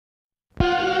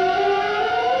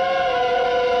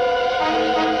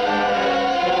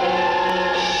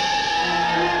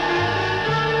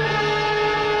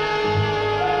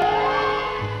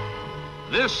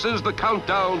This is the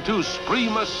countdown to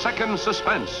scream a second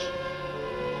suspense.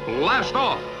 Blast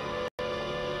off!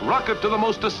 Rocket to the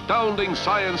most astounding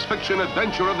science fiction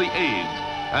adventure of the age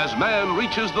as man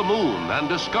reaches the moon and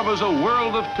discovers a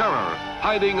world of terror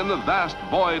hiding in the vast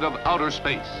void of outer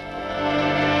space.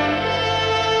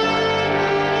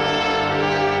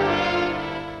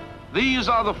 These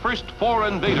are the first 4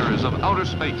 invaders of outer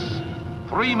space.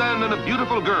 3 men and a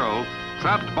beautiful girl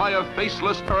trapped by a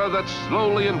faceless terror that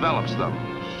slowly envelops them,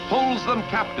 holds them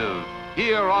captive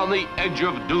here on the edge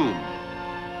of doom.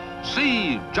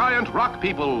 See giant rock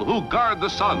people who guard the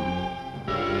sun.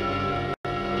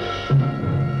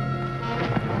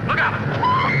 Look out!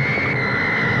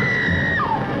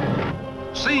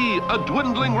 See a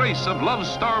dwindling race of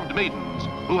love-starved maidens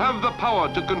who have the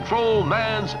power to control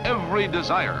man's every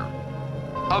desire.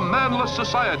 A manless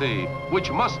society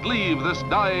which must leave this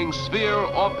dying sphere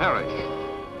or perish.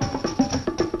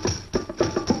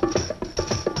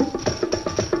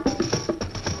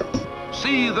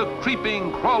 See the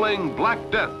creeping, crawling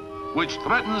Black Death which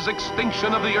threatens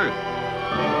extinction of the earth.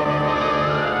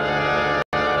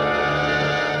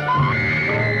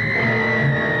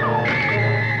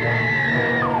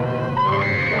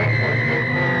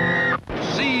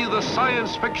 See the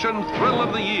science fiction thrill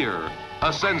of the year.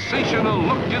 A sensational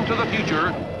look into the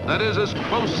future that is as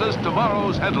close as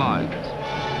tomorrow's headlines.